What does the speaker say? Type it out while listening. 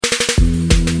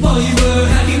While you were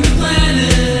hacking the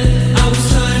planet, I was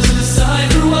trying to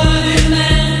decipher what it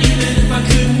meant. Even if I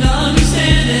couldn't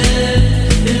understand it,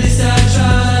 at least I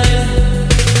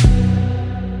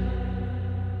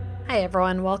tried. Hi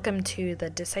everyone, welcome to the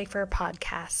Decipher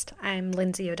podcast. I'm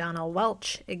Lindsay O'Donnell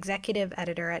Welch, executive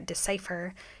editor at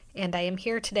Decipher, and I am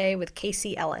here today with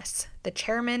Casey Ellis, the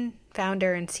chairman,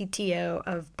 founder, and CTO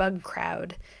of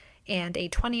Bugcrowd, and a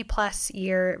 20-plus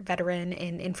year veteran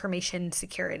in information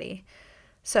security.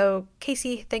 So,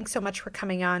 Casey, thanks so much for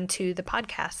coming on to the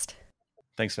podcast.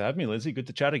 Thanks for having me, Lindsay. Good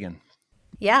to chat again.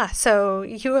 Yeah, so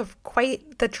you have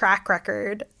quite the track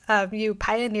record. You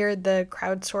pioneered the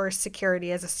crowdsourced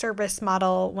security as a service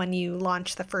model when you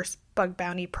launched the first bug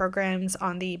bounty programs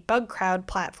on the Bugcrowd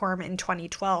platform in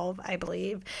 2012, I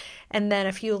believe. And then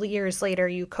a few years later,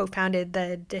 you co-founded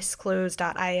the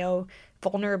Disclose.io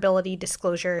Vulnerability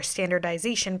Disclosure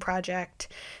Standardization Project.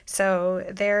 So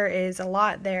there is a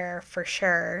lot there for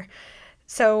sure.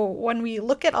 So when we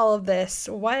look at all of this,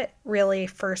 what really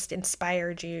first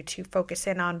inspired you to focus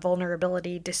in on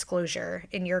vulnerability disclosure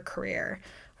in your career?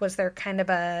 Was there kind of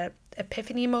a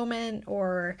epiphany moment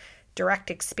or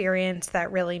direct experience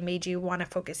that really made you want to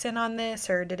focus in on this,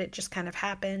 or did it just kind of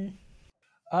happen?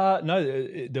 No,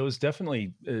 there was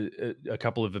definitely a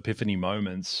couple of epiphany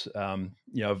moments.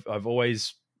 I've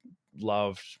always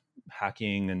loved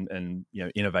hacking and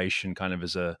innovation kind of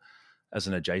as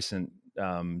an adjacent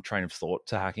train of thought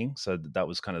to hacking. So that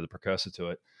was kind of the precursor to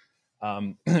it.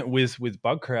 With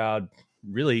Bugcrowd,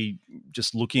 really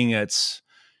just looking at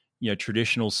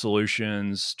traditional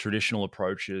solutions, traditional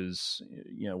approaches,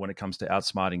 when it comes to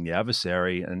outsmarting the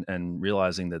adversary, and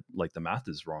realizing that like the math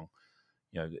is wrong.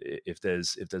 If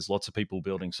there's lots of people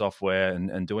building software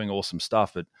and doing awesome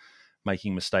stuff, but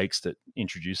making mistakes that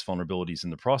introduce vulnerabilities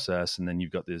in the process, and then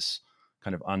you've got this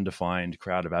kind of undefined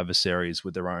crowd of adversaries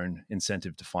with their own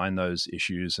incentive to find those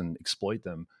issues and exploit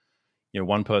them.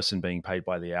 One person being paid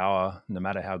by the hour, no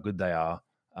matter how good they are,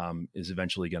 is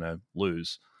eventually going to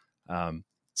lose.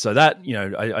 So that,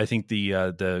 I think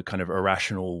the kind of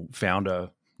irrational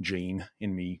founder gene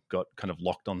in me got kind of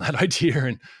locked on that idea,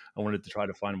 and I wanted to try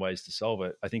to find ways to solve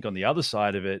it. I think on the other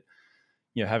side of it,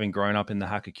 having grown up in the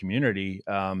hacker community,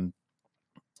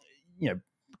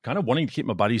 kind of wanting to keep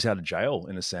my buddies out of jail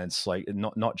in a sense, like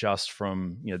not just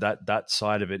from that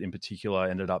side of it in particular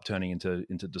ended up turning into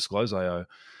Disclose.io,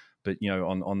 but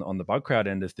on the Bugcrowd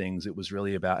end of things, it was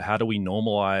really about how do we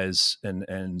normalize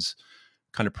and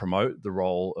kind of promote the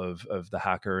role of the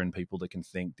hacker and people that can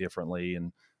think differently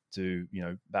and do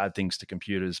bad things to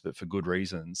computers, but for good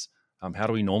reasons. How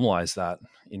do we normalize that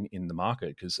in the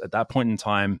market? Because at that point in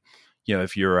time,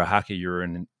 if you're a hacker, you're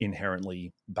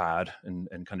inherently bad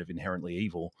and kind of inherently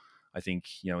evil. I think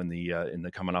in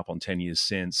the coming up on 10 years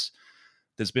since,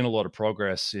 there's been a lot of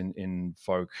progress in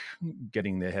folk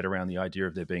getting their head around the idea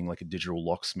of there being like a digital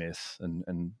locksmith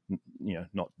and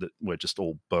not that we're just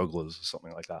all burglars or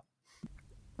something like that.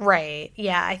 Right.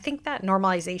 Yeah, I think that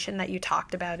normalization that you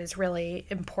talked about is really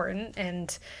important.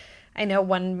 And I know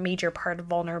one major part of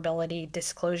vulnerability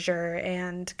disclosure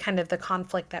and kind of the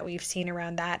conflict that we've seen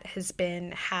around that has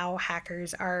been how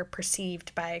hackers are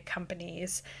perceived by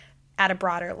companies at a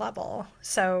broader level.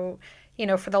 So,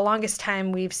 for the longest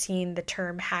time, we've seen the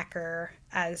term hacker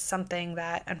as something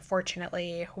that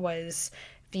unfortunately was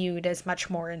viewed as much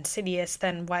more insidious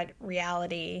than what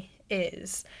reality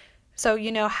is. So,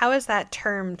 how has that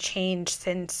term changed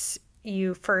since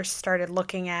you first started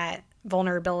looking at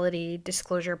vulnerability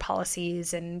disclosure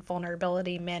policies and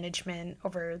vulnerability management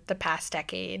over the past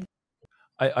decade?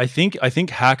 I think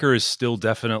hacker is still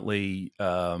definitely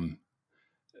a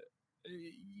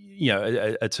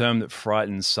term that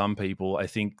frightens some people. I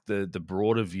think the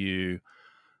broader view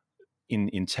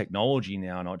in technology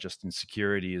now, not just in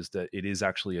security, is that it is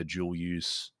actually a dual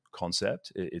use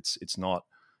concept. It's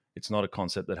not a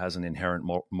concept that has an inherent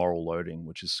moral loading,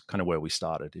 which is kind of where we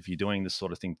started. If you're doing this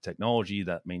sort of thing, technology,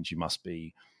 that means you must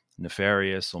be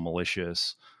nefarious or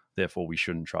malicious. Therefore, we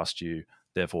shouldn't trust you.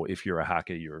 Therefore, if you're a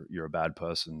hacker, you're a bad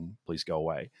person. Please go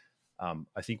away.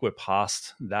 I think we're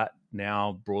past that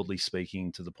now, broadly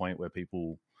speaking, to the point where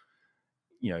people,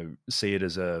 see it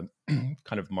as a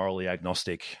kind of morally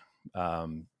agnostic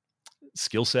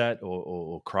skill set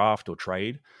or craft or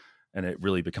trade. And it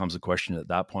really becomes a question at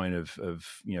that point of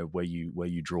where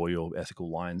you draw your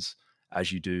ethical lines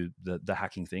as you do the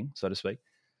hacking thing, so to speak.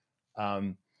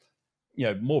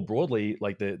 More broadly,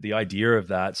 like the idea of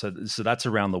that. So that's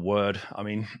around the word. I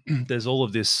mean, there's all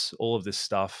of this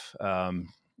stuff.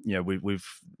 We've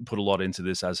put a lot into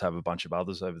this, as have a bunch of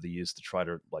others over the years, to try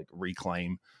to like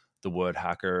reclaim the word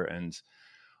hacker. And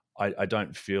I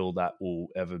don't feel that will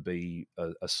ever be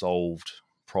a solved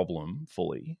problem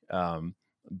fully.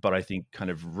 But I think kind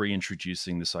of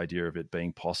reintroducing this idea of it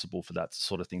being possible for that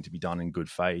sort of thing to be done in good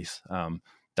faith,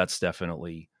 that's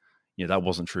definitely, that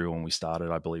wasn't true when we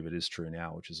started. I believe it is true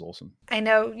now, which is awesome. I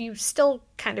know you still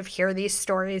kind of hear these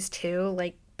stories too.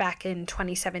 Like back in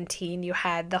 2017, you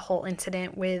had the whole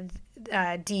incident with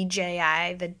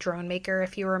DJI, the drone maker,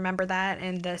 if you remember that,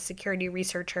 and the security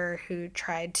researcher who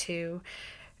tried to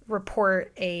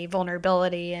report a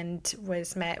vulnerability and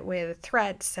was met with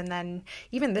threats. And then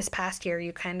even this past year,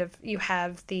 you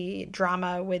have the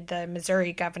drama with the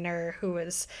Missouri governor who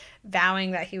was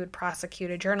vowing that he would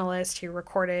prosecute a journalist who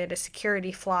recorded a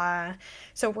security flaw.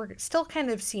 So we're still kind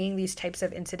of seeing these types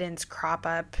of incidents crop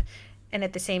up. And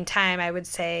at the same time, I would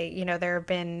say, there have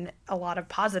been a lot of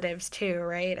positives too,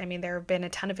 right? I mean, there have been a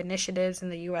ton of initiatives in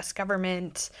the US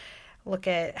government. Look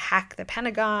at Hack the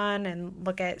Pentagon and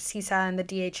look at CISA and the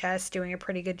DHS doing a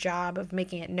pretty good job of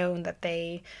making it known that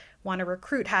they want to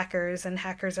recruit hackers and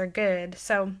hackers are good.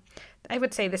 So I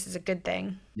would say this is a good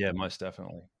thing. Yeah, most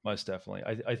definitely. Most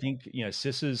definitely. I think,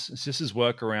 CISA's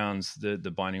work around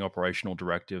the binding operational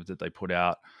directive that they put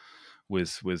out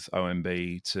with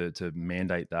OMB to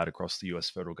mandate that across the US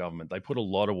federal government. They put a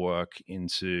lot of work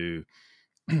into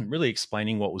really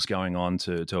explaining what was going on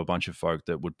to a bunch of folk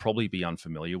that would probably be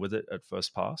unfamiliar with it at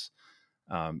first pass,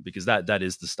 because that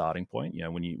is the starting point.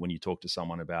 When you talk to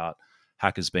someone about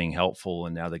hackers being helpful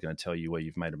and now they're going to tell you where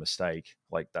you've made a mistake,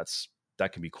 like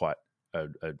that can be quite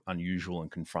an unusual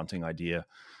and confronting idea,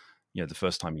 the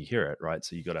first time you hear it, right?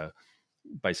 So you got to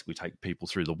basically take people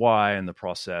through the why and the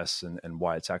process and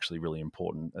why it's actually really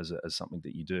important as something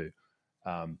that you do.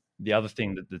 The other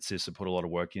thing that CISA put a lot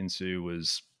of work into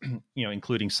was,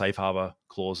 including safe harbor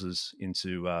clauses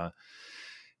into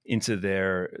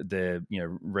their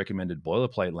recommended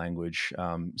boilerplate language.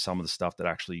 Some of the stuff that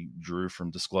actually drew from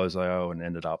Disclose.io and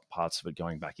ended up parts of it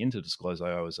going back into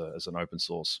Disclose.io as an open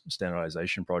source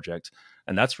standardization project,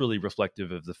 and that's really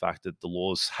reflective of the fact that the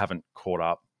laws haven't caught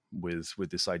up with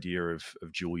this idea of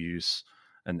dual use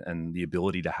and the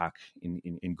ability to hack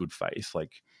in good faith.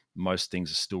 Like, most things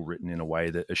are still written in a way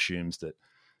that assumes that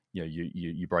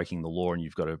you're breaking the law and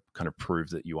you've got to kind of prove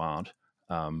that you aren't,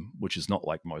 which is not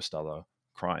like most other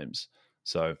crimes.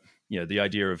 So the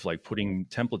idea of like putting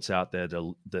templates out there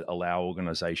that allow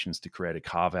organizations to create a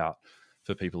carve out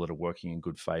for people that are working in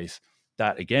good faith,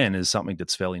 that again is something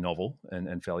that's fairly novel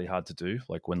and fairly hard to do.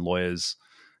 Like, when lawyers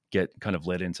get kind of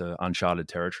led into uncharted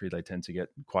territory, they tend to get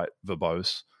quite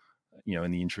verbose,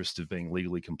 in the interest of being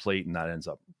legally complete, and that ends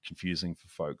up confusing for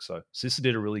folks. So CISA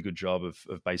did a really good job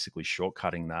of basically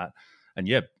shortcutting that. And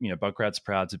Bugcrowd's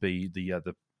proud to be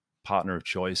the partner of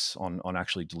choice on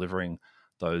actually delivering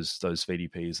those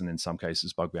VDPs and in some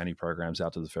cases bug bounty programs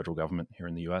out to the federal government here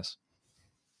in the US.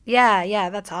 Yeah,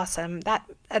 that's awesome. That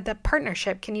the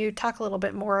partnership, can you talk a little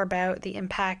bit more about the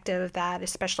impact of that,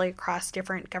 especially across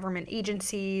different government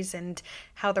agencies and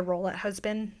how the rollout has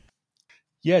been?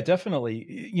 Yeah,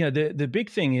 definitely. The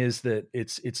big thing is that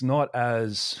it's not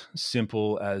as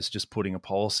simple as just putting a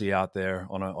policy out there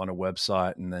on a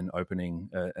website and then opening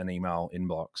an email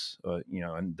inbox,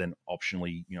 and then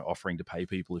optionally offering to pay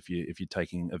people if you're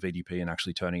taking a VDP and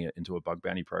actually turning it into a bug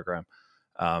bounty program.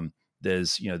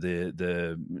 There's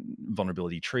the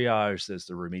vulnerability triage, there's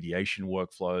the remediation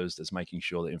workflows, there's making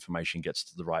sure that information gets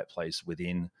to the right place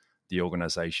within the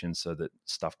organization so that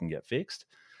stuff can get fixed.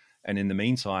 And in the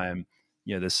meantime,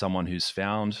 there's someone who's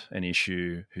found an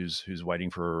issue, who's waiting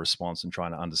for a response and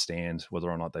trying to understand whether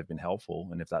or not they've been helpful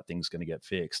and if that thing's going to get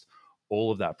fixed.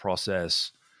 All of that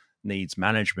process needs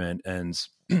management, and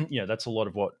that's a lot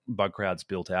of what Bugcrowd's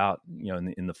built out,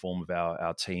 in the form of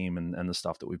our team and the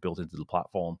stuff that we've built into the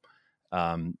platform,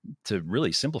 to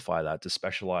really simplify that, to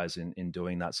specialize in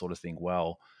doing that sort of thing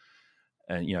well.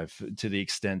 And to the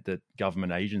extent that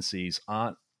government agencies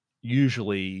aren't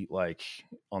usually like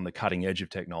on the cutting edge of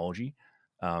technology,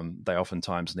 they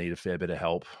oftentimes need a fair bit of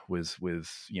help with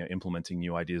implementing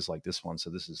new ideas like this one. So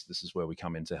this is where we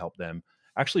come in to help them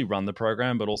actually run the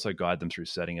program, but also guide them through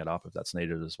setting it up if that's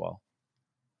needed as well.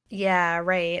 Yeah,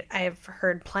 right. I've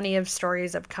heard plenty of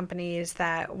stories of companies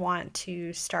that want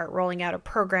to start rolling out a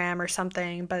program or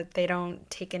something, but they don't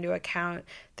take into account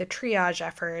the triage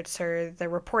efforts or the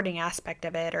reporting aspect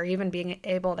of it, or even being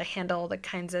able to handle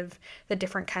the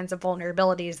different kinds of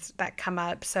vulnerabilities that come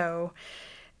up. So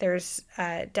there's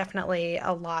definitely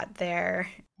a lot there.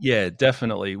 Yeah,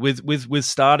 definitely. With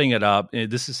starting it up,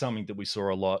 this is something that we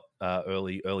saw a lot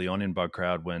early on in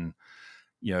Bugcrowd when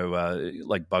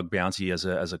like bug bounty as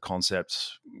a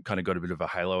concept kind of got a bit of a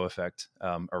halo effect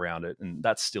around it, and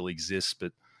that still exists.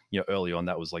 But early on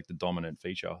that was like the dominant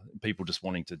feature. People just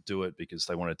wanting to do it because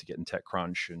they wanted to get in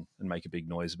TechCrunch and make a big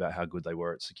noise about how good they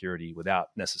were at security without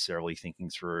necessarily thinking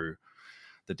through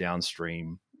the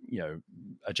downstream,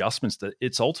 adjustments that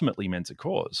it's ultimately meant to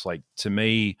cause. Like, to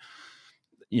me,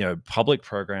 public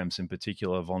programs in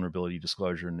particular, vulnerability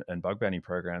disclosure and bug bounty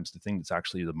programs, the thing that's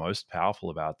actually the most powerful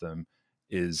about them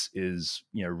is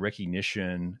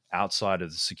recognition outside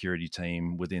of the security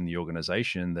team within the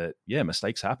organization that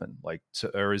mistakes happen. Like, to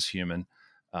err is human.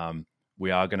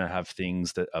 We are going to have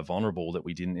things that are vulnerable that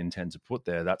we didn't intend to put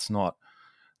there. That's not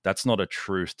a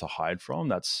truth to hide from.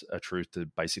 That's a truth to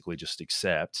basically just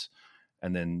accept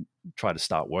and then try to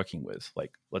start working with.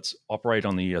 Like, let's operate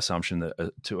on the assumption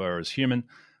that to err is human.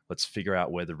 Let's figure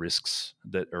out where the risks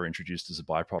that are introduced as a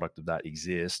byproduct of that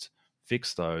exist,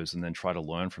 fix those, and then try to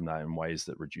learn from that in ways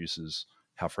that reduces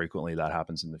how frequently that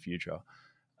happens in the future.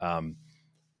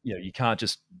 You can't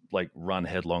just like run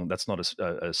headlong. That's not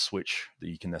a switch that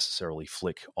you can necessarily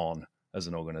flick on as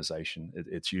an organization.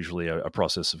 It's usually a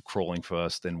process of crawling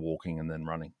first, then walking, and then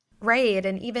running. Right.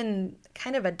 And even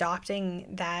kind of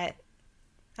adopting that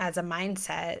as a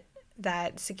mindset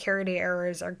that security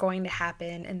errors are going to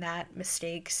happen and that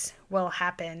mistakes will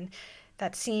happen.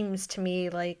 That seems to me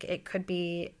like it could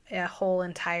be a whole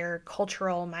entire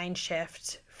cultural mind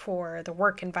shift for the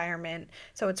work environment.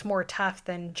 So it's more tough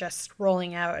than just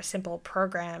rolling out a simple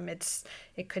program.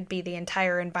 It could be the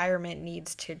entire environment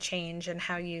needs to change and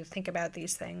how you think about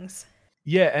these things.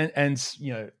 Yeah, and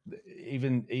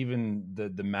even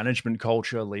the management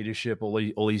culture, leadership,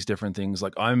 all these different things.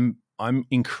 Like, I'm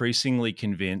increasingly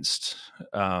convinced,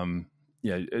 doing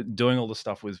all the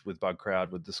stuff with BugCrowd,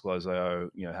 with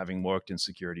Disclose.io, having worked in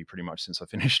security pretty much since I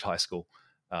finished high school.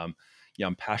 I'm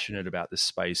passionate about this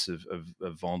space of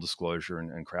vuln disclosure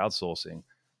and crowdsourcing,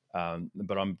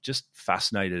 but I'm just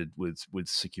fascinated with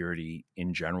security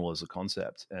in general as a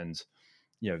concept. And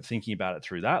thinking about it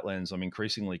through that lens, I'm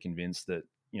increasingly convinced that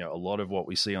a lot of what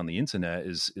we see on the internet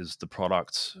is the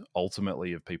product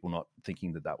ultimately of people not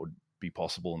thinking that would be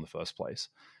possible in the first place.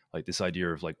 Like, this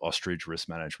idea of like ostrich risk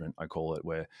management, I call it,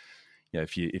 where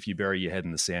if you bury your head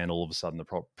in the sand, all of a sudden the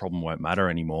problem won't matter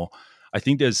anymore. I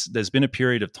think there's been a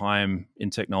period of time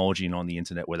in technology and on the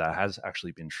internet where that has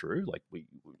actually been true. Like,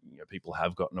 people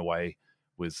have gotten away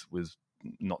with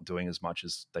not doing as much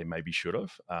as they maybe should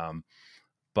have.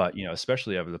 But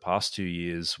especially over the past 2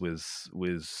 years, with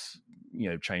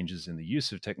changes in the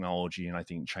use of technology, and I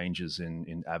think changes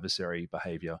in adversary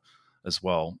behavior as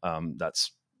well,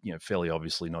 that's fairly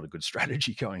obviously not a good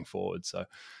strategy going forward. So,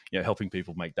 helping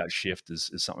people make that shift is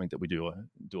something that we do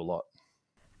a lot.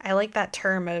 I like that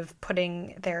term of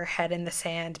putting their head in the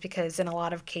sand, because in a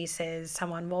lot of cases,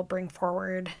 someone will bring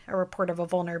forward a report of a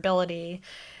vulnerability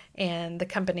and the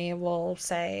company will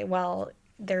say, well,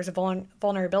 there's a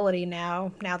vulnerability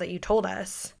now that you told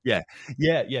us. Yeah.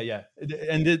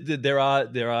 And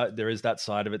there is that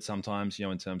side of it sometimes,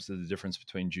 in terms of the difference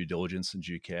between due diligence and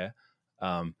due care.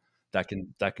 That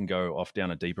can go off down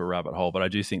a deeper rabbit hole. But I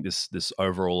do think this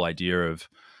overall idea of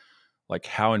like,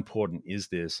 how important is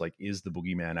this? Like, is the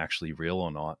boogeyman actually real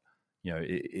or not?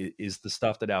 Is the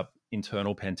stuff that our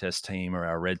internal pen test team or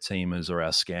our red teamers or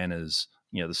our scanners,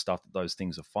 the stuff that those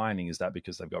things are finding, is that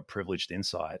because they've got privileged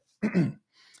insight?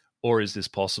 Or is this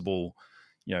possible,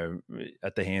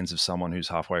 at the hands of someone who's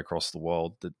halfway across the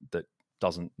world that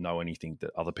doesn't know anything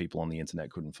that other people on the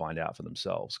internet couldn't find out for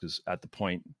themselves? Because at the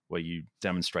point where you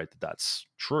demonstrate that that's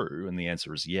true and the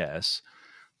answer is yes,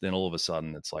 then all of a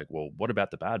sudden it's like, well, what about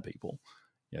the bad people?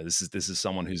 This is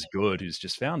someone who's good, who's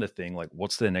just found a thing. Like,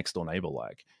 what's their next door neighbor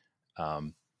like?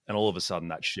 And all of a sudden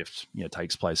that shift,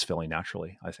 takes place fairly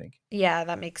naturally, I think. Yeah,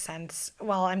 that makes sense.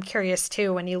 Well, I'm curious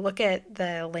too, when you look at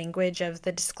the language of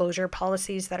the disclosure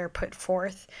policies that are put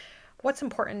forth, what's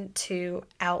important to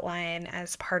outline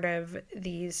as part of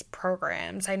these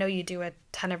programs? I know you do a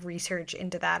ton of research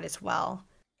into that as well.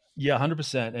 Yeah,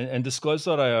 100%. And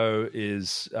Disclose.io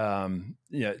is,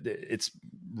 it's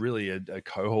really a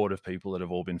cohort of people that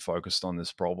have all been focused on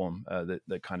this problem,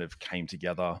 that kind of came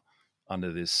together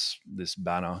under this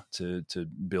banner to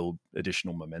build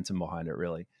additional momentum behind it,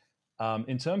 really.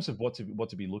 In terms of what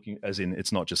to be looking, as in,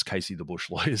 it's not just Casey the Bush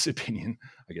lawyer's opinion,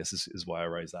 I guess is why I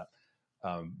raise that.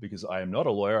 Because I am not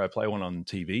a lawyer. I play one on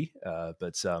TV,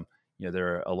 but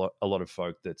there are a lot of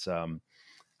folk that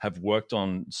have worked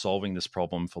on solving this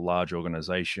problem for large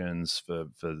organizations, for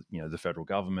the federal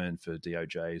government, for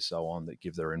DOJ, so on, that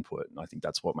give their input. And I think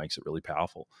that's what makes it really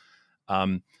powerful.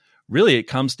 Really, it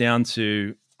comes down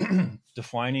to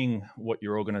defining what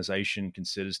your organization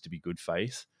considers to be good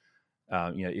faith.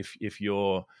 If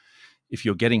you're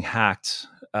getting hacked,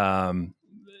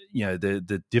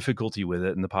 the difficulty with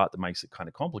it, and the part that makes it kind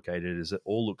of complicated, is it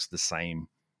all looks the same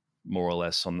more or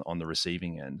less on the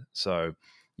receiving end. So,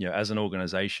 as an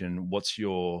organization, what's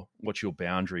your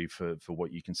boundary for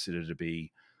what you consider to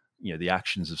be, the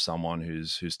actions of someone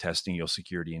who's testing your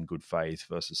security in good faith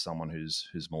versus someone who's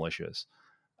malicious,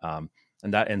 and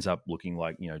that ends up looking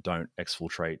like, don't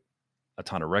exfiltrate a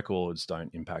ton of records,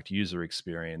 don't impact user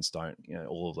experience, don't,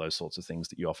 all of those sorts of things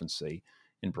that you often see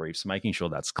in briefs. Making sure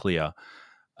that's clear.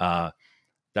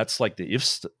 That's like the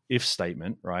if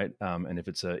statement, right? And if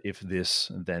it's a if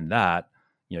this then that,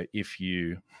 if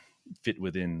you fit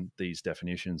within these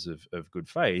definitions of good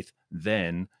faith,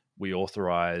 then we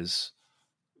authorize.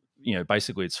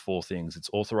 Basically it's four things. It's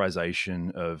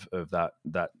authorization of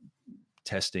that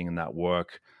testing and that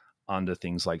work under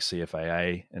things like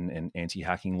CFAA and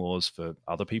anti-hacking laws for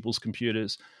other people's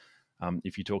computers.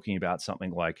 If you're talking about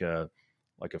something like a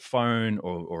phone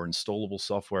or installable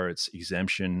software, it's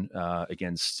exemption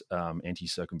against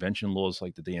anti-circumvention laws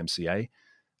like the DMCA,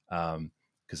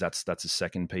 because that's a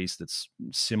second piece that's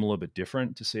similar but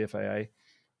different to CFAA.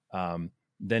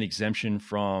 Then exemption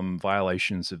from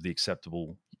violations of the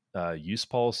acceptable use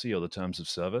policy or the terms of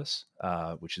service,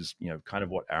 which is kind of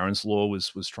what Aaron's law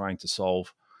was trying to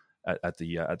solve at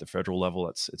the federal level.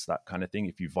 It's that kind of thing.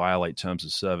 If you violate terms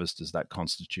of service, does that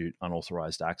constitute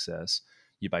unauthorized access?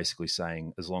 You're basically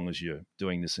saying, as long as you're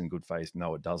doing this in good faith,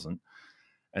 no, it doesn't.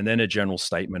 And then a general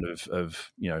statement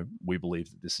of we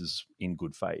believe that this is in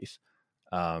good faith.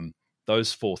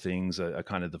 Those four things are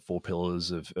kind of the four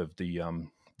pillars of the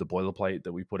boilerplate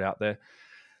that we put out there.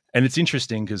 And it's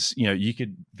interesting because, you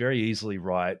could very easily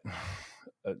write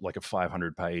like a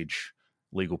 500-page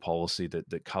legal policy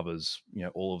that covers,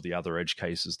 all of the other edge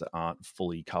cases that aren't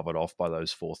fully covered off by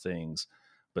those four things.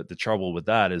 But the trouble with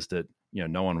that is that,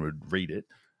 no one would read it.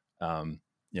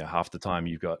 Half the time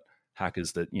you've got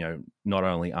hackers that, not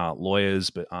only aren't lawyers,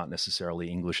 but aren't necessarily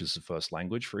English as a first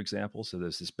language, for example. So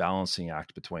there's this balancing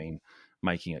act between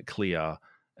making it clear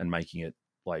and making it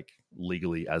like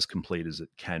legally as complete as it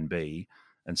can be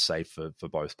and safe for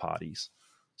both parties.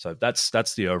 So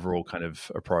that's the overall kind of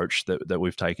approach that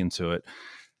we've taken to it.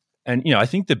 And, I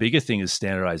think the bigger thing is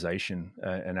standardization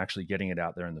and actually getting it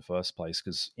out there in the first place.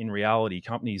 Because in reality,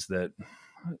 companies that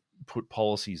put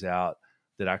policies out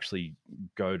that actually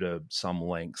go to some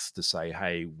lengths to say,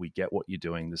 hey, we get what you're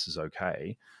doing, this is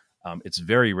okay. It's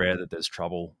very rare that there's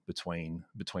trouble between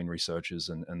researchers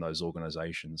and those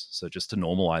organizations. So just to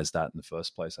normalize that in the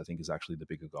first place, I think is actually the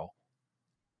bigger goal.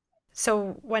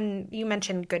 So when you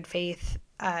mentioned good faith,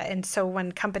 and so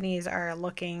when companies are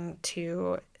looking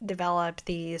to develop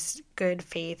these good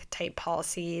faith type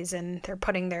policies and they're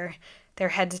putting their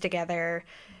heads together,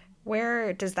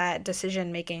 where does that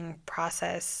decision-making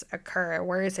process occur?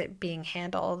 Where is it being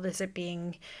handled? Is it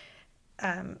being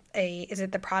is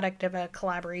it the product of a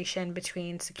collaboration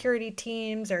between security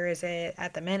teams, or is it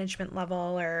at the management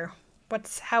level, or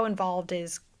how involved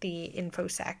is the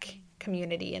InfoSec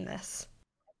community in this?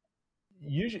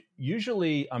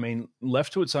 Usually, I mean,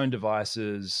 left to its own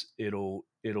devices, it'll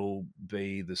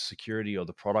be the security or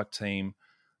the product team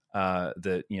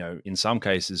that, in some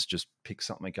cases just pick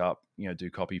something up,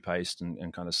 do copy paste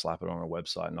and kind of slap it on a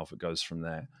website and off it goes from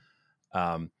there.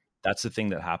 That's the thing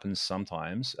that happens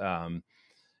sometimes.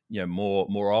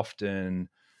 More often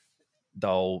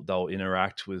they'll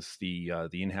interact with the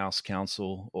in-house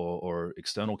counsel or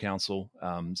external counsel.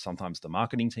 Sometimes the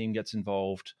marketing team gets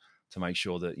involved to make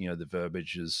sure that the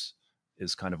verbiage is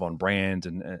kind of on brand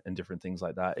and different things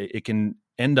like that. It can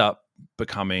end up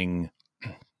becoming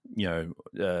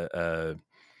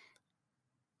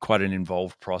quite an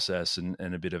involved process and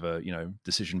a bit of a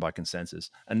decision by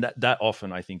consensus, and that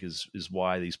often I think is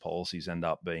why these policies end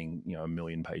up being 1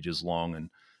 million pages long and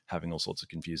having all sorts of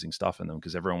confusing stuff in them,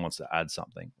 because everyone wants to add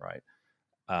something, right?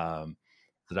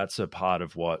 So that's a part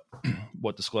of what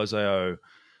Disclose.io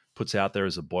puts out there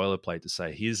as a boilerplate to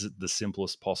say, here's the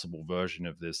simplest possible version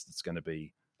of this that's going to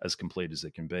be as complete as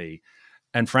it can be.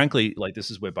 And frankly, like,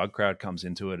 this is where BugCrowd comes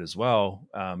into it as well,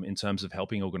 in terms of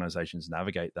helping organizations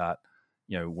navigate that,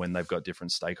 when they've got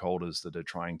different stakeholders that are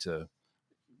trying to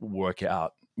work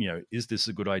out, is this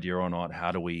a good idea or not?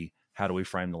 How do we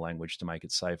frame the language to make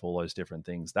it safe? All those different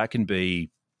things. That can be,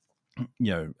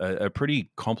 a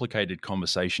pretty complicated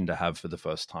conversation to have for the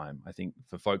first time. I think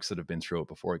for folks that have been through it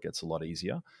before, it gets a lot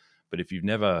easier. But if you've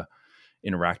never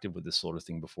interacted with this sort of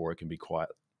thing before, it can be quite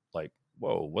like,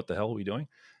 whoa, what the hell are we doing?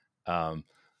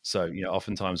 So,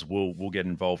 oftentimes we'll get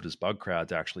involved as BugCrowd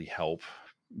to actually help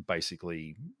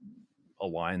basically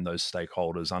align those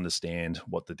stakeholders, understand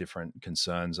what the different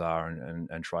concerns are,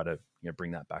 and try to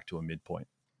bring that back to a midpoint.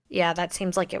 Yeah, that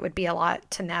seems like it would be a lot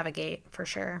to navigate for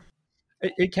sure.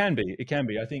 It can be. It can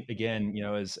be. I think again,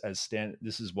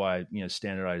 this is why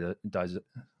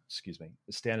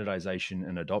standardization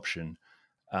and adoption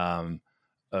um,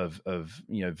 of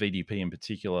VDP in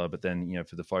particular, but then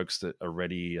for the folks that are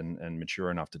ready and mature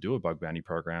enough to do a bug bounty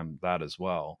program, that as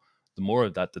well. The more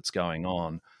of that that's going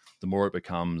on, the more it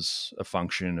becomes a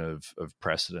function of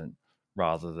precedent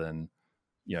rather than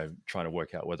trying to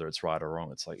work out whether it's right or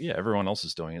wrong. It's like, yeah, everyone else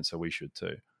is doing it, so we should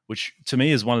too. Which to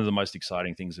me is one of the most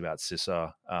exciting things about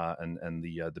CISA and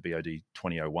the BOD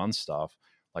 2001 stuff.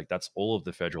 Like that's all of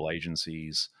the federal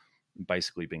agencies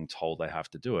basically being told they have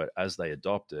to do it. As they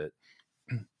adopt it,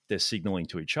 they're signaling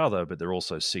to each other, but they're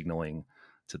also signaling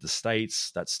to the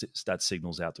states. That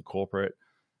signals out to corporate.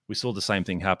 We saw the same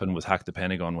thing happen with Hack the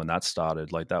Pentagon when that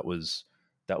started. Like that was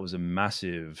a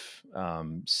massive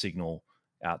signal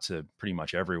out to pretty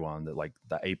much everyone that like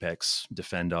the apex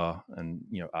defender and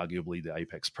arguably the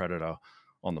apex predator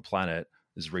on the planet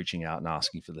is reaching out and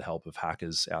asking for the help of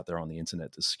hackers out there on the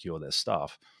internet to secure their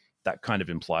stuff. That kind of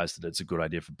implies that it's a good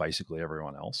idea for basically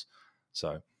everyone else.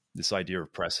 So this idea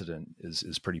of precedent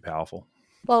is pretty powerful.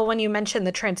 Well, when you mentioned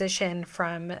the transition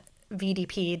from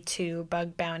VDP to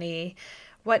bug bounty,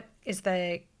 what is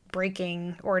the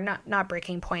breaking, or not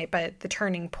breaking point, but the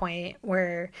turning point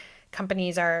where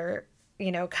companies are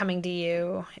coming to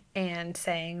you and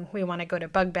saying, we want to go to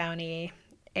bug bounty,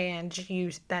 and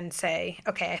you then say,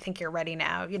 okay, I think you're ready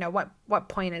now. What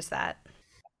point is that?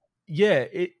 Yeah,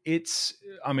 it's,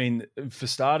 I mean, for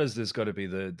starters, there's got to be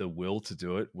the will to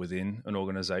do it within an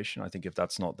organization. I think if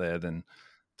that's not there, then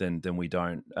we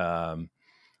don't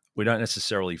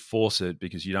necessarily force it,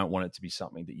 because you don't want it to be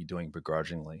something that you're doing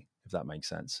begrudgingly, if that makes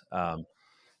sense.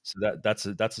 So that's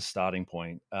a starting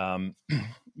point.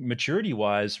 Maturity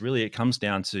wise, really, it comes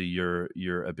down to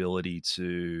your ability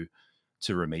to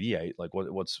remediate. Like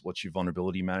what's your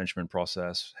vulnerability management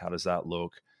process? How does that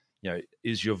look?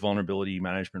 Is your vulnerability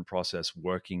management process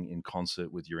working in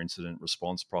concert with your incident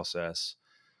response process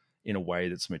in a way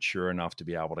that's mature enough to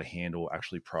be able to handle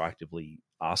actually proactively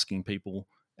asking people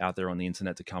out there on the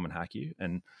internet to come and hack you?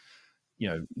 And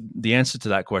the answer to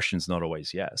that question is not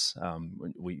always yes.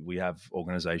 We have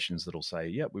organizations that'll say,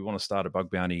 yeah, we want to start a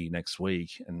bug bounty next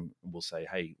week. And we'll say,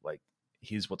 hey, like,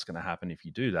 here's what's going to happen if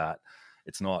you do that.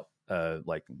 It's not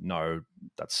like, no,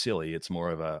 that's silly. It's more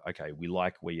of a, okay, we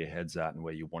like where your head's at and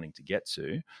where you're wanting to get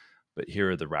to, but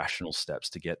here are the rational steps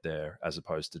to get there, as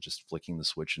opposed to just flicking the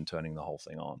switch and turning the whole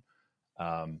thing on.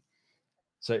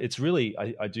 So it's really,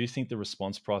 I do think the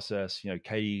response process,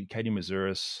 Katie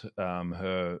Mazouris,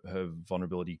 her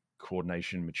vulnerability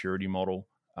coordination maturity model,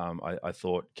 I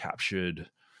thought captured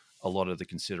a lot of the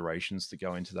considerations that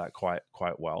go into that quite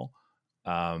well.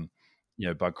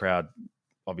 BugCrowd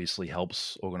obviously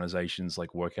helps organizations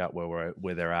like work out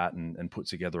where they're at and put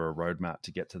together a roadmap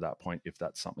to get to that point if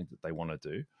that's something that they want to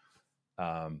do.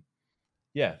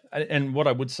 And what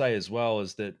I would say as well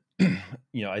is that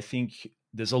I think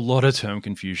there's a lot of term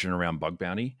confusion around bug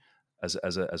bounty as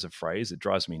a phrase. It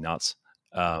drives me nuts,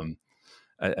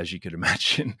 as you could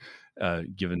imagine,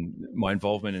 given my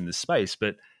involvement in this space.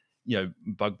 But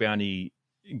bug bounty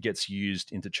gets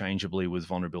used interchangeably with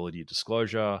vulnerability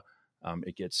disclosure.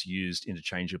 It gets used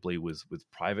interchangeably with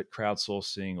private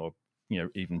crowdsourcing, or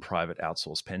even private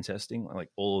outsourced pen testing. Like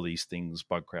all of these things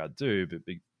BugCrowd do, but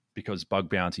because bug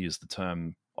bounty is the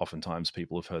term oftentimes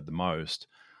people have heard the most,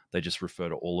 they just refer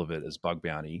to all of it as bug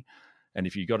bounty. And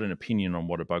if you've got an opinion on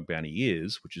what a bug bounty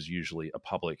is, which is usually a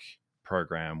public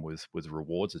program with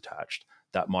rewards attached,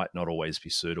 that might not always be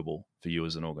suitable for you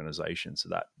as an organization. So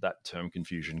that term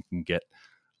confusion can get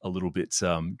a little bit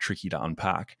tricky to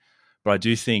unpack. But I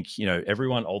do think,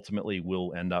 everyone ultimately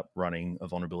will end up running a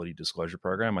vulnerability disclosure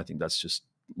program. I think that's just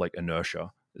like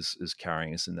inertia is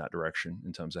carrying us in that direction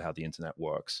in terms of how the internet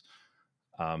works.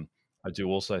 I do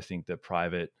also think that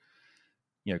private,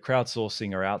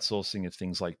 crowdsourcing or outsourcing of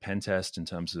things like pen test, in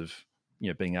terms of,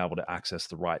 being able to access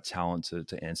the right talent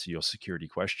to answer your security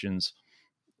questions,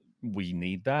 we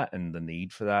need that, and the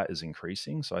need for that is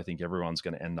increasing. So I think everyone's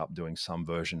going to end up doing some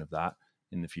version of that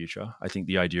in the future. I think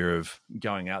the idea of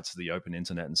going out to the open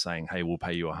internet and saying, hey, we'll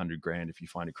pay you $100,000 if you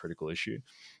find a critical issue,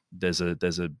 there's a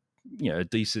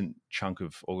decent chunk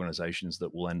of organizations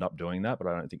that will end up doing that, but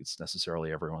I don't think it's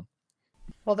necessarily everyone.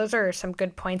 Well, those are some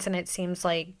good points, and it seems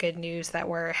like good news that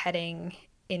we're heading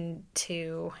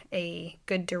into a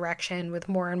good direction with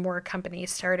more and more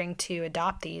companies starting to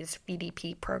adopt these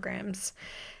VDP programs.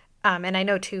 And I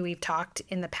know too, we've talked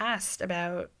in the past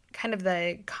about kind of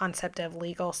the concept of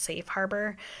legal safe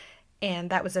harbor. And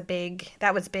that was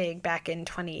big back in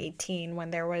 2018 when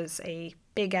there was a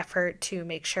big effort to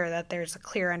make sure that there's a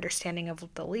clear understanding of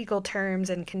the legal terms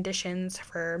and conditions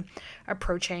for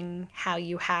approaching how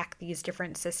you hack these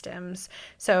different systems.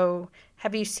 So,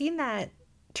 have you seen that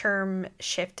term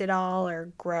shift at all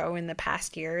or grow in the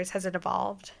past years? Has it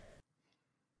evolved?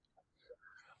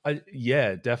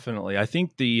 Yeah, definitely. I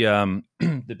think the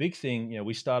the big thing,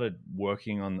 we started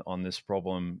working on this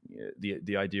problem,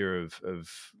 the idea of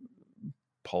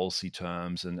policy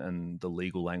terms and the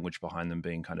legal language behind them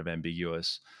being kind of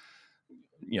ambiguous,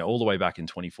 all the way back in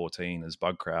 2014 as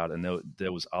Bugcrowd, and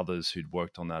there was others who'd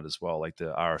worked on that as well, like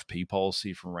the RFP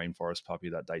policy from Rainforest Puppy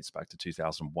that dates back to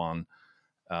 2001.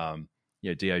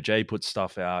 DOJ put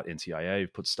stuff out,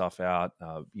 NTIA put stuff out,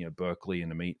 Berkeley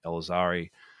and Amit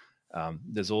Elazari.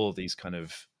 There's all of these kind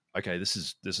of, okay, this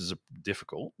is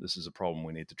difficult. This is a problem.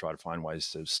 We need to try to find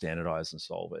ways to standardize and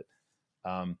solve it.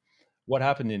 What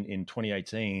happened in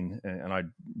 2018, and I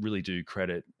really do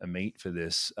credit Amit for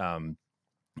this,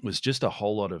 was just a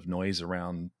whole lot of noise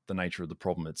around the nature of the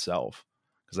problem itself.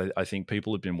 Because I think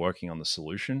people have been working on the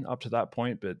solution up to that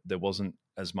point, but there wasn't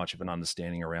as much of an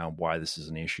understanding around why this is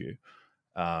an issue.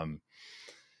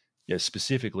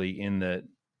 Specifically in that,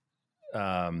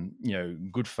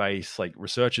 good faith, like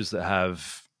researchers that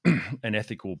have an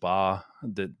ethical bar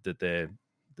that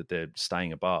they're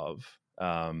staying above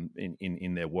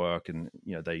in their work, and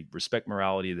they respect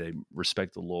morality, they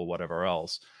respect the law, whatever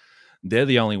else. They're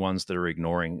the only ones that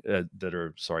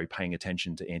are paying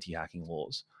attention to anti-hacking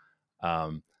laws,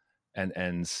 and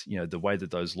the way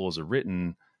that those laws are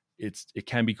written, it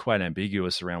can be quite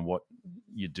ambiguous around what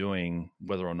you're doing,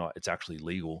 whether or not it's actually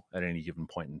legal at any given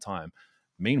point in time.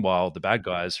 Meanwhile, the bad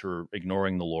guys who are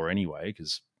ignoring the law anyway,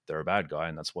 because they're a bad guy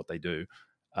and that's what they do,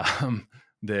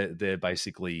 they're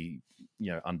basically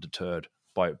undeterred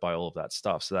by all of that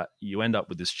stuff. So that you end up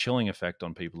with this chilling effect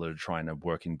on people that are trying to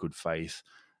work in good faith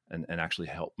and actually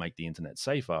help make the internet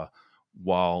safer,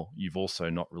 while you've also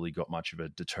not really got much of a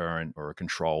deterrent or a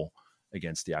control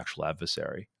against the actual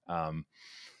adversary.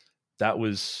 That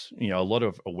was, a lot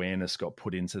of awareness got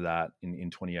put into that in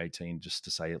 2018, just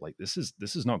to say, like, this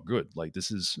is not good. Like,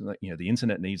 this is, the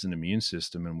internet needs an immune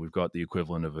system, and we've got the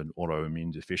equivalent of an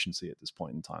autoimmune deficiency at this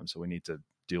point in time. So we need to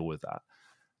deal with that.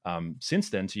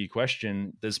 Since then, to your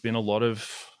question, there's been a lot of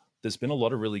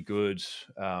really good,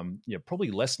 probably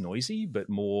less noisy, but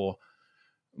more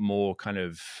kind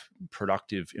of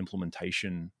productive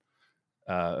implementation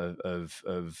of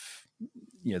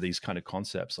these kind of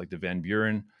concepts, like the Van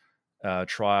Buren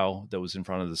trial that was in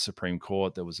front of the Supreme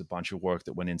Court. There was a bunch of work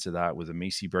that went into that with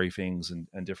Amici briefings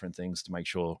and different things to make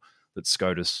sure that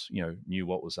SCOTUS, knew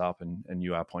what was up and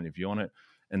knew our point of view on it.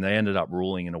 And they ended up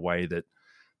ruling in a way that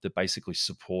basically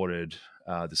supported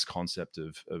this concept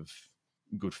of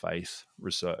good faith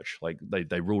research. Like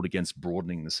they ruled against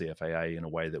broadening the CFAA in a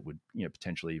way that would,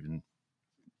 potentially even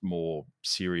more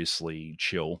seriously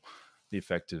chill the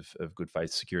effect of good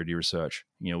faith security research.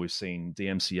 We've seen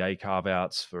DMCA carve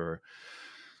outs for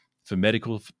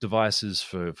medical devices,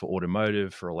 for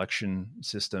automotive, for election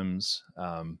systems.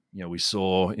 We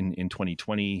saw in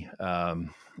 2020,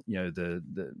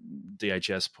 the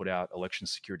DHS put out election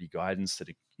security guidance that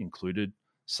included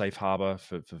safe harbor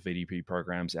for VDP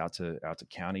programs out to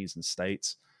counties and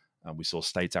states. We saw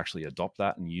states actually adopt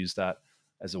that and use that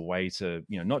as a way to,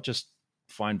 not just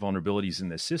find vulnerabilities in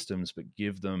their systems, but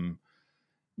give them,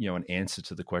 an answer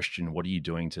to the question, what are you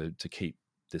doing to keep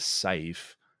this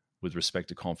safe with respect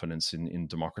to confidence in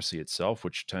democracy itself,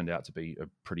 which turned out to be a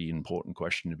pretty important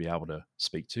question to be able to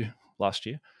speak to last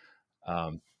year,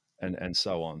 and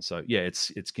so on. So yeah,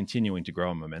 it's continuing to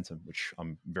grow in momentum, which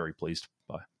I'm very pleased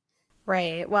by.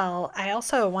 Right. Well, I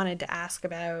also wanted to ask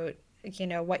about,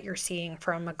 what you're seeing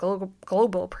from a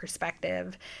global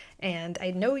perspective. And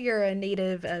I know you're a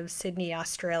native of Sydney,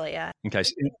 Australia. In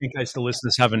case the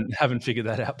listeners haven't figured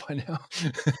that out by now.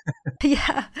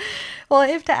 Yeah. Well, I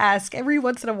have to ask, every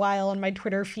once in a while on my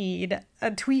Twitter feed, a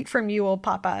tweet from you will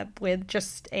pop up with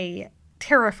just a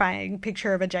terrifying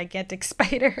picture of a gigantic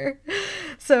spider.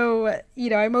 So,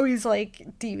 I'm always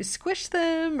like, do you squish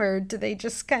them or do they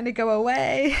just kind of go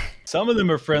away? Some of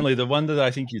them are friendly. The one that I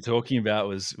think you're talking about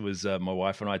was my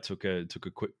wife and I took a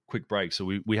quick break.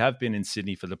 So we have been in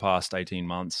Sydney for the past 18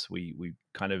 months. We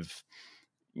kind of,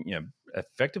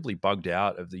 effectively bugged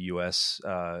out of the US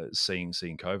seeing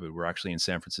COVID. We're actually in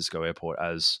San Francisco airport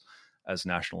as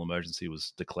national emergency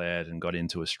was declared, and got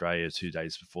into Australia 2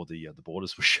 days before the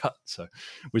borders were shut. So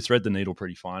we thread the needle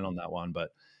pretty fine on that one, but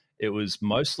it was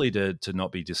mostly to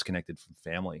not be disconnected from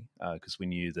family, because we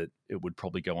knew that it would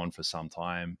probably go on for some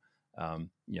time.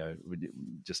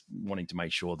 Just wanting to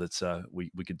make sure that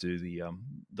we could do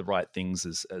the right things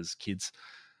as kids.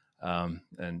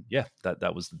 And yeah,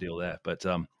 that was the deal there. But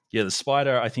yeah, the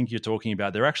spider I think you're talking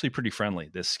about, they're actually pretty friendly.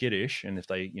 They're skittish, and if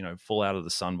they fall out of the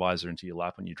sun visor into your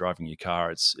lap when you're driving your car,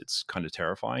 it's kind of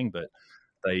terrifying. But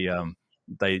they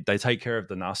they take care of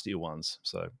the nastier ones.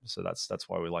 So that's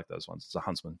why we like those ones. It's a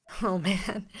huntsman. Oh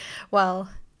man. Well,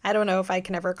 I don't know if I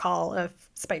can ever call a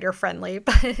spider friendly,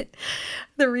 but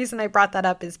the reason I brought that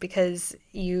up is because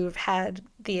you've had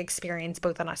the experience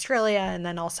both in Australia and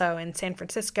then also in San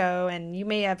Francisco, and you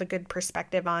may have a good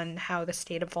perspective on how the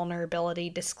state of vulnerability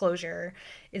disclosure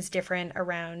is different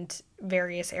around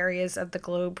various areas of the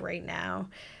globe right now.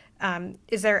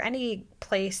 Is there any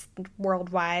place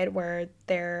worldwide where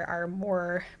there are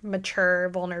more mature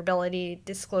vulnerability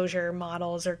disclosure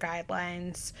models or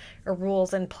guidelines or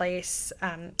rules in place,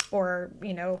 or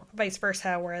vice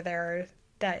versa, where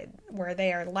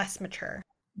they are less mature?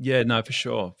 Yeah, no, for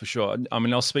sure, for sure. I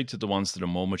mean, I'll speak to the ones that are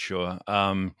more mature.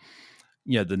 The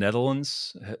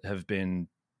Netherlands have been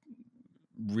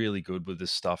really good with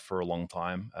this stuff for a long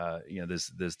time.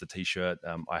 There's the T-shirt.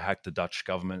 I hacked the Dutch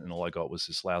government, and all I got was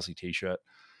this lousy T-shirt.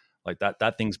 Like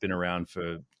that thing's been around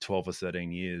for 12 or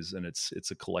 13 years, and it's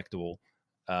a collectible.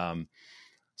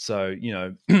 So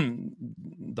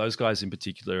those guys in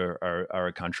particular are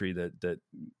a country that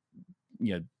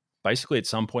basically at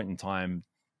some point in time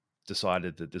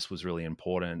decided that this was really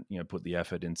important. Put the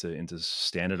effort into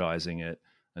standardizing it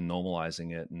and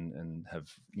normalizing it, and have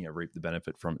reaped the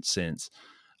benefit from it since.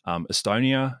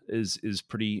 Estonia is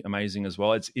pretty amazing as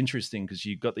well. It's interesting because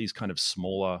you've got these kind of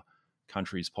smaller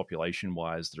countries population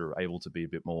wise that are able to be a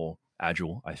bit more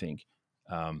agile, I think,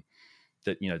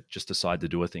 that just decide to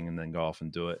do a thing and then go off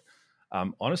and do it.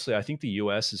 Honestly, I think the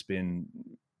US has been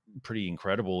pretty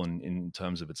incredible in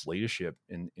terms of its leadership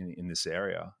in this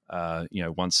area.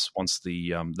 Once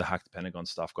the hacked Pentagon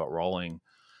stuff got rolling,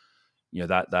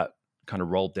 that kind of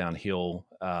rolled downhill.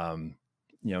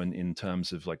 In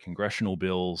terms of like congressional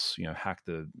bills, hack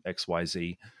the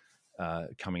XYZ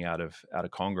coming out of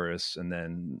Congress, and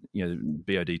then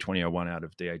BOD 2001 out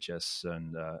of DHS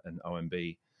and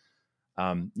OMB.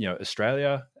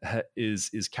 Australia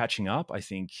is catching up. I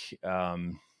think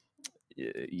we're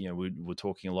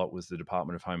talking a lot with the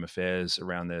Department of Home Affairs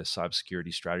around their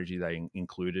cybersecurity strategy. They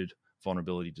included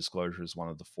vulnerability disclosure as one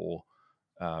of the four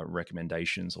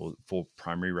recommendations, or four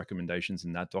primary recommendations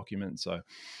in that document. So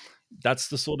that's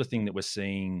the sort of thing that we're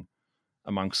seeing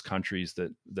amongst countries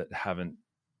that haven't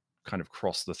kind of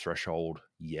crossed the threshold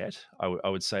yet. I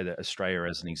would say that Australia,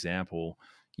 as an example,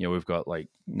 we've got like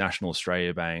National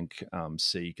Australia Bank,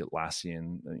 Seek,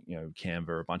 Atlassian,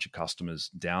 Canva, a bunch of customers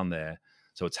down there.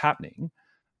 So it's happening.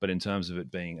 But in terms of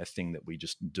it being a thing that we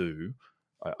just do,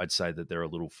 I'd say that they're a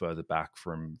little further back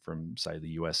from say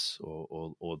the US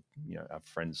or our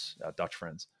friends, our Dutch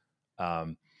friends.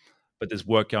 But there's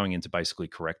work going into basically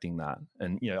correcting that.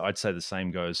 And, I'd say the same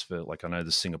goes for, like, I know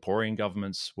the Singaporean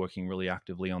government's working really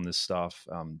actively on this stuff.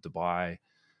 Dubai,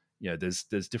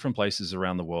 there's different places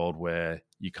around the world where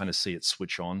you kind of see it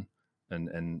switch on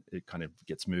and it kind of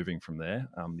gets moving from there.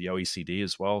 The OECD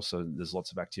as well. So there's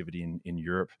lots of activity in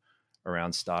Europe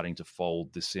around starting to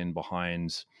fold this in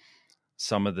behind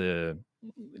some of the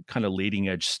kind of leading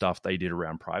edge stuff they did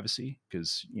around privacy,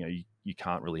 because you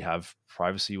can't really have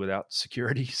privacy without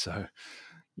security. So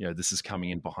this is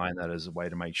coming in behind that as a way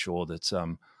to make sure that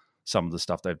some of the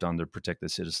stuff they've done to protect their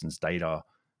citizens' data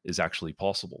is actually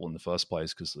possible in the first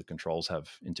place, because the controls have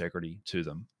integrity to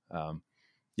them.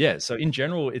 So in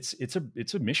general, it's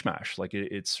a mishmash. Like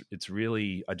it's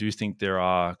really, I do think there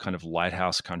are kind of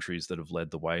lighthouse countries that have led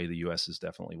the way. The US is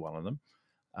definitely one of them.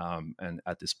 And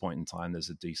at this point in time, there's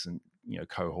a decent,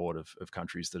 cohort of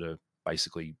countries that are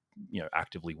basically,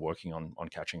 actively working on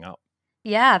catching up.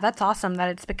 Yeah, that's awesome that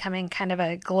it's becoming kind of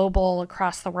a global,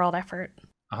 across the world effort.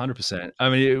 100%. I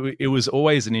mean, it was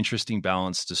always an interesting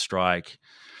balance to strike.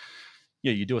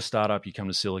 Yeah, you do a startup, you come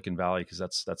to Silicon Valley because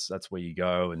that's where you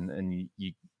go, and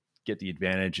you get the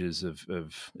advantages of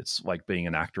it's like being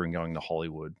an actor and going to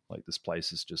Hollywood. Like, this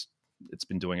place is just, it's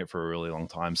been doing it for a really long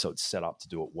time, so it's set up to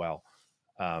do it well.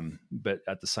 But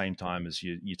at the same time as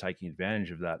you're taking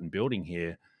advantage of that and building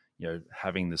here,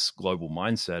 having this global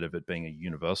mindset of it being a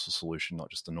universal solution,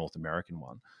 not just a North American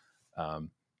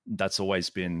one, that's always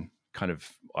been kind of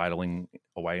idling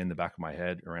away in the back of my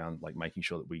head around, like, making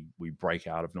sure that we break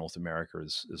out of North America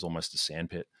as almost a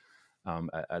sandpit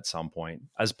at some point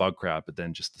as Bugcrowd, but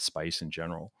then just the space in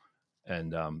general.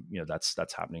 And,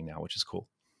 that's happening now, which is cool.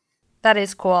 That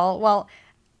is cool. Well,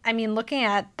 I mean, looking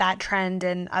at that trend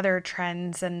and other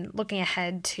trends and looking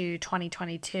ahead to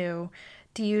 2022,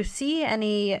 Do you see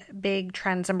any big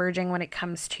trends emerging when it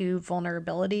comes to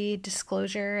vulnerability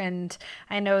disclosure? And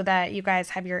I know that you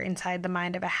guys have your Inside the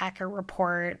Mind of a Hacker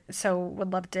report, so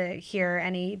would love to hear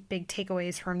any big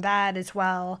takeaways from that as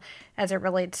well as it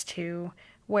relates to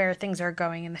where things are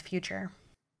going in the future.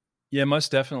 Yeah,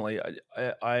 most definitely.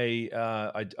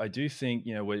 I do think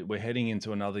we're heading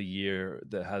into another year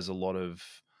that has a lot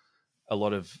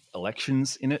of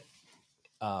elections in it.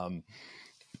 Um,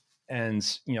 and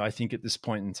I think at this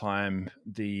point in time,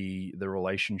 the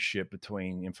relationship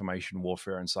between information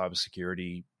warfare and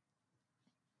cybersecurity,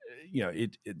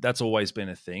 that's always been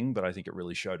a thing, but I think it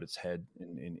really showed its head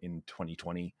in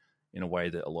 2020 in a way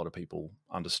that a lot of people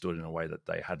understood in a way that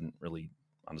they hadn't really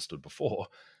understood before.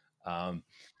 Um,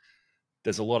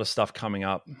 there's a lot of stuff coming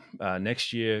up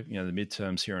next year. The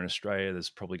midterms here in Australia. There's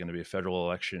probably going to be a federal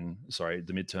election. Sorry,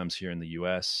 the midterms here in the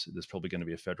US. There's probably going to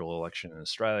be a federal election in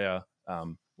Australia.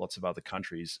 Lots of other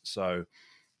countries. So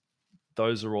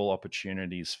those are all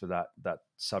opportunities for that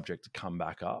subject to come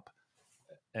back up.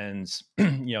 And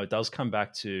it does come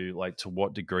back to to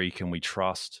what degree can we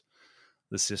trust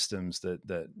the systems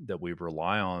that we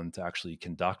rely on to actually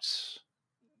conduct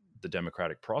the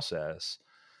democratic process.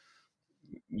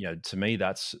 To me,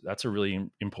 that's a really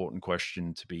important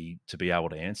question to be able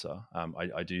to answer.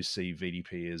 I do see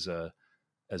VDP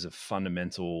as a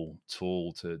fundamental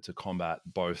tool to combat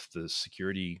both the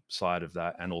security side of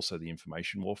that and also the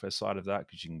information warfare side of that,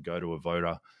 because you can go to a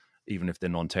voter, even if they're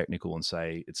non-technical, and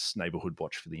say it's neighborhood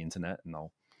watch for the internet, and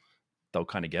they'll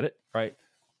kind of get it right.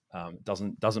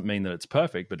 Doesn't mean that it's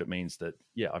perfect, but it means that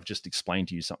I've just explained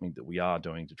to you something that we are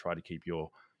doing to try to keep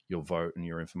your vote and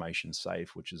your information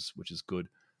safe, which is good.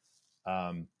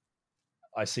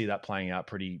 I see that playing out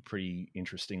pretty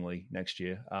interestingly next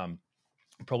year.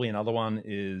 Probably another one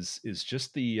is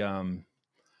just the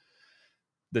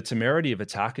temerity of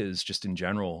attackers, just in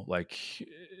general. Like,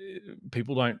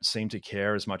 people don't seem to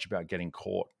care as much about getting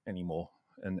caught anymore,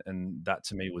 and that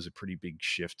to me was a pretty big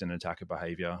shift in attacker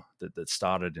behavior that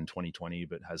started in 2020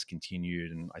 but has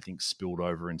continued, and I think spilled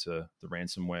over into the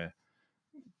ransomware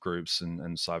groups and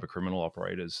cyber criminal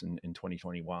operators in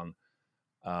 2021.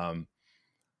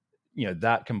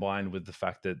 That combined with the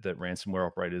fact that ransomware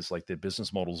operators, like, their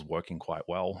business model's working quite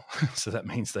well. So that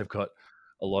means they've got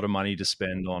a lot of money to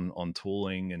spend on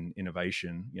tooling and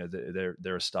innovation.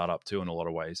 They're a startup too in a lot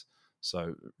of ways.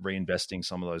 So reinvesting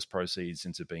some of those proceeds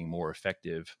into being more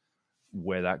effective,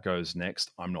 where that goes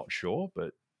next, I'm not sure.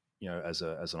 But as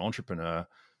an entrepreneur,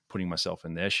 putting myself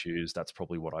in their shoes, that's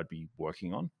probably what I'd be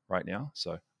working on right now.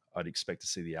 So I'd expect to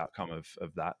see the outcome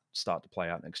of that start to play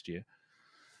out next year.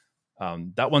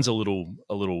 That one's a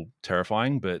little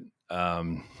terrifying, but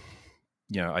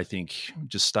I think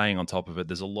just staying on top of it.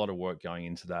 There's a lot of work going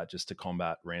into that just to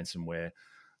combat ransomware,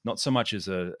 not so much as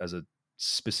a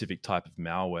specific type of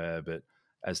malware, but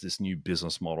as this new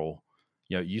business model.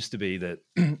 It used to be that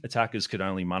attackers could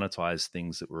only monetize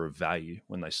things that were of value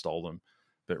when they stole them,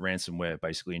 but ransomware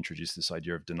basically introduced this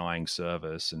idea of denying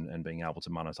service and being able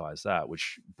to monetize that,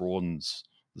 which broadens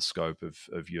the scope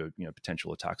of your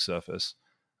potential attack surface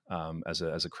as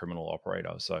a criminal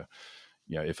operator. So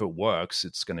if it works,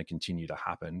 it's going to continue to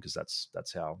happen, because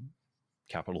that's how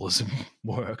capitalism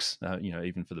works.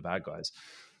 Even for the bad guys.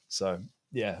 So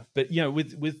but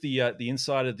with the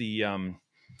inside of the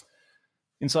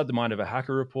Inside the Mind of a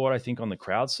Hacker report, I think on the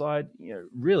crowd side,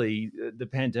 really the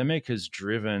pandemic has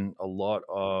driven a lot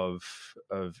of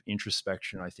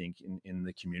introspection, I think, in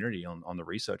the community on the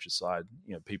researcher side.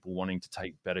 People wanting to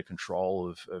take better control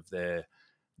of their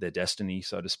destiny,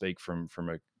 so to speak, from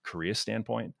a career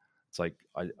standpoint. It's like,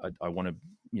 I want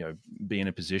to be in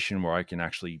a position where I can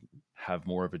actually have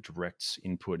more of a direct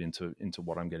input into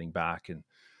what I'm getting back. And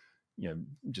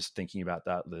just thinking about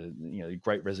that, the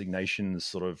Great Resignation, this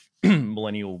sort of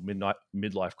millennial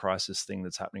midlife crisis thing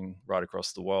that's happening right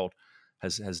across the world,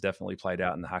 has definitely played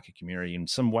out in the hacker community in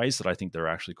some ways that I think they're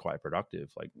actually quite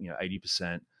productive. Like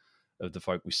 80% of the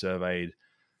folk we surveyed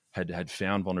had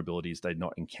found vulnerabilities they'd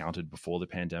not encountered before the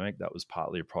pandemic. That was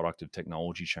partly a product of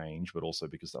technology change, but also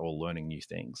because they were learning new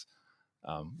things,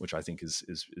 which I think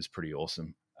is pretty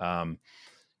awesome.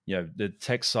 The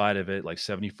tech side of it, like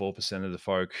 74% of the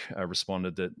folk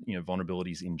responded that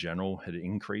vulnerabilities in general had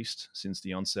increased since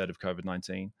the onset of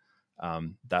COVID-19.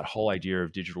 That whole idea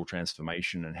of digital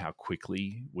transformation and how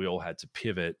quickly we all had to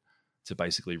pivot to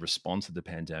basically respond to the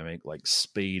pandemic. Like,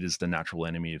 speed is the natural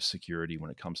enemy of security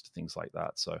when it comes to things like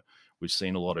that. So we've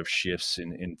seen a lot of shifts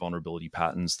in vulnerability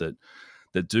patterns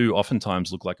that do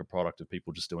oftentimes look like a product of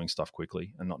people just doing stuff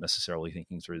quickly and not necessarily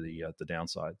thinking through the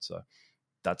downside. So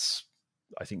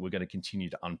I think we're going to continue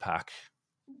to unpack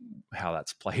how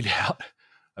that's played out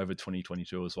over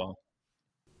 2022 as well.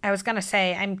 I was going to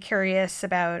say, I'm curious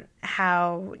about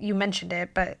how you mentioned it,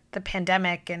 but the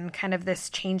pandemic and kind of this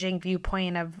changing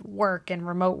viewpoint of work and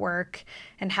remote work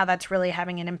and how that's really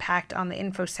having an impact on the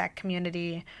InfoSec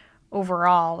community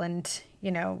overall and,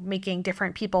 making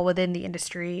different people within the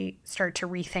industry start to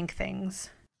rethink things.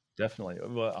 Definitely.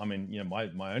 Well, I mean,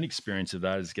 my own experience of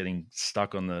that is getting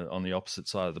stuck on the opposite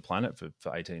side of the planet for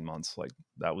 18 months. Like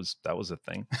that was a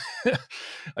thing.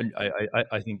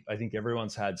 I think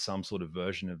everyone's had some sort of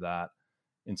version of that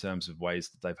in terms of ways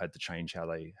that they've had to change how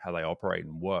they operate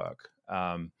and work.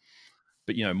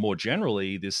 But more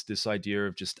generally, this idea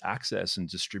of just access and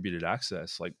distributed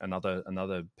access, like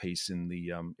another piece in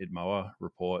the ITMOA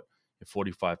report,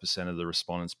 45% of the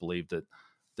respondents believe that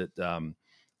a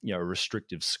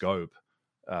restrictive scope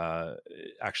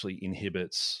actually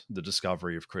inhibits the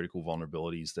discovery of critical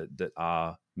vulnerabilities that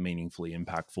are meaningfully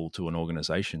impactful to an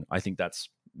organization. I think that's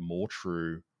more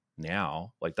true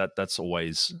now. Like that's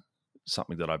always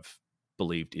something that I've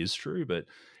believed is true, but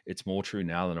it's more true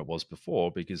now than it was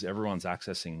before because everyone's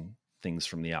accessing things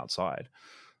from the outside.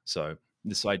 So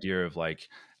this idea of like,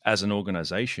 as an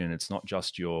organization, it's not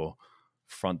just your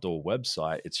front door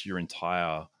website, it's your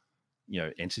entire,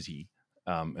 entity,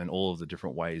 and all of the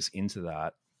different ways into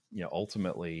that.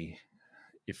 Ultimately,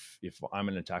 if I'm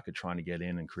an attacker trying to get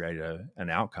in and create an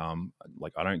outcome,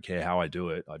 like I don't care how I do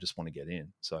it, I just want to get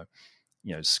in. So,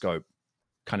 scope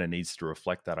kind of needs to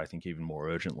reflect that, I think, even more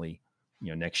urgently,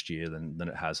 next year than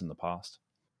it has in the past.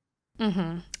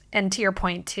 Mm-hmm. And to your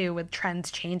point, too, with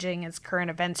trends changing as current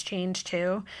events change,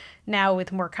 too, now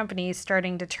with more companies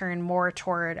starting to turn more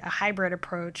toward a hybrid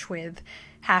approach with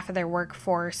half of their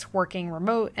workforce working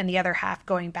remote and the other half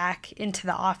going back into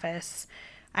the office,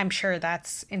 I'm sure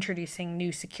that's introducing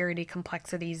new security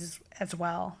complexities as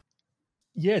well.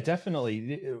 Yeah,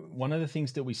 definitely. One of the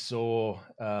things that we saw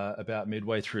about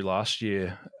midway through last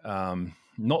year,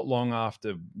 not long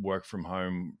after work from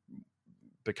home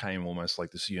became almost like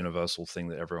this universal thing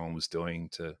that everyone was doing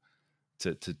to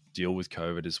deal with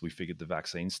COVID as we figured the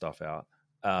vaccine stuff out.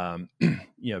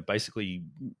 Basically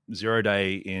 0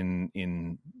 day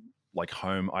in like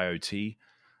home IoT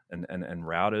and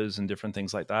routers and different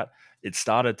things like that. It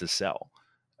started to sell.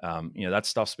 That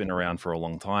stuff's been around for a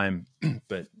long time,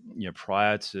 but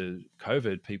prior to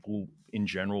COVID, people in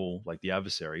general, like the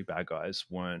adversary, bad guys,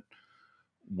 weren't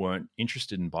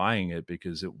interested in buying it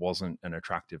because it wasn't an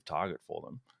attractive target for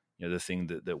them. The thing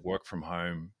that work from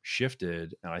home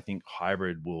shifted, and I think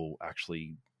hybrid will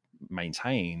actually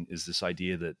maintain, is this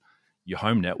idea that your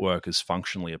home network is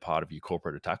functionally a part of your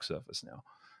corporate attack surface now.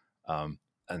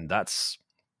 And that's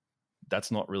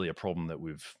not really a problem that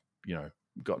we've,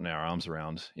 gotten our arms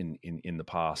around in the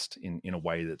past in a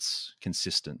way that's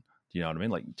consistent. Do you know what I mean?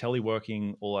 Like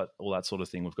teleworking, all that sort of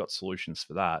thing. We've got solutions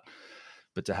for that.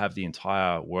 But to have the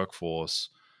entire workforce,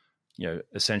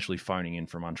 essentially phoning in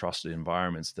from untrusted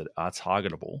environments that are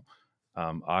targetable,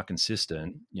 are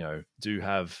consistent, do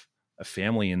have a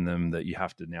family in them that you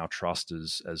have to now trust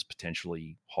as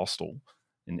potentially hostile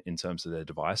in terms of their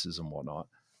devices and whatnot.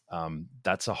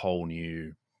 That's a whole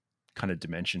new kind of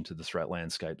dimension to the threat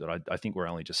landscape that I think we're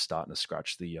only just starting to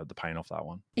scratch the paint off that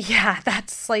one. Yeah,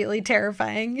 that's slightly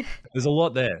terrifying. There's a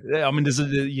lot there. I mean,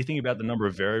 you think about the number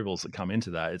of variables that come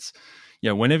into that. It's,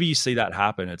 whenever you see that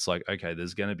happen, it's like, okay,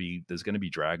 there's going to be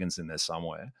dragons in there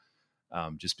somewhere,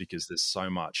 just because there's so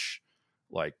much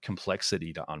like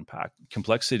complexity to unpack.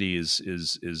 Complexity is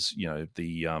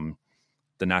the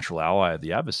natural ally of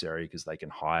the adversary because they can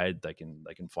hide, they can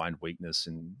find weakness,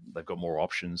 and they've got more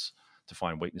options to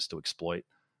find weakness to exploit,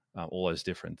 all those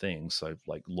different things. So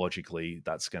like logically,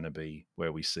 that's going to be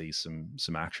where we see some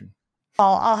action.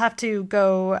 Well, I'll have to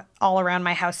go all around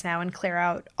my house now and clear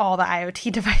out all the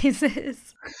IoT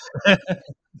devices.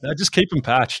 No, just keep them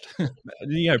patched.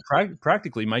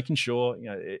 Practically making sure,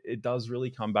 it does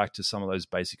really come back to some of those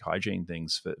basic hygiene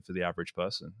things for the average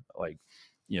person. Like,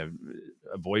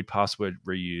 avoid password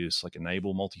reuse, like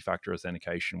enable multi-factor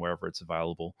authentication wherever it's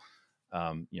available.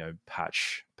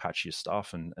 Patch your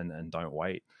stuff and don't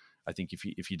wait. I think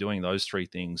if you're doing those three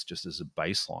things just as a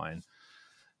baseline,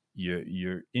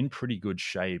 you're in pretty good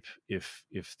shape if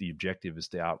the objective is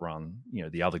to outrun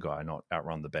the other guy, not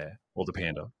outrun the bear or the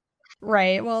panda.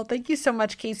 Right. Well, thank you so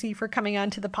much, Casey, for coming on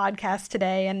to the podcast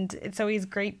today. And it's always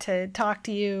great to talk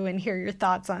to you and hear your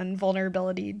thoughts on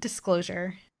vulnerability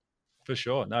disclosure. For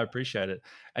sure. No, I appreciate it.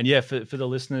 And yeah, for the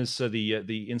listeners, so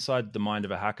the Inside the Mind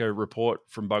of a Hacker report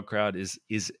from BugCrowd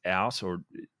is out, or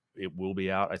it will be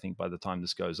out, I think, by the time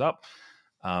this goes up.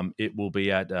 It will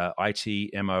be at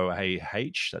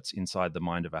ITMOAH, that's inside the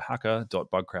mind of a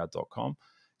hacker.bugcrowd.com.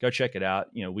 Go check it out.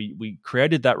 We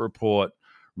created that report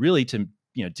really to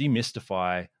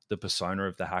demystify the persona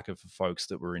of the hacker for folks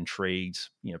that were intrigued,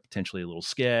 potentially a little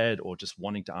scared, or just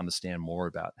wanting to understand more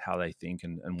about how they think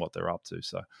and what they're up to.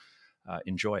 So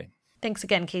enjoy. Thanks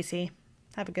again, Casey.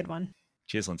 Have a good one.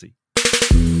 Cheers, Lindsay.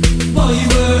 While you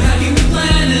were hacking the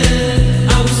planet.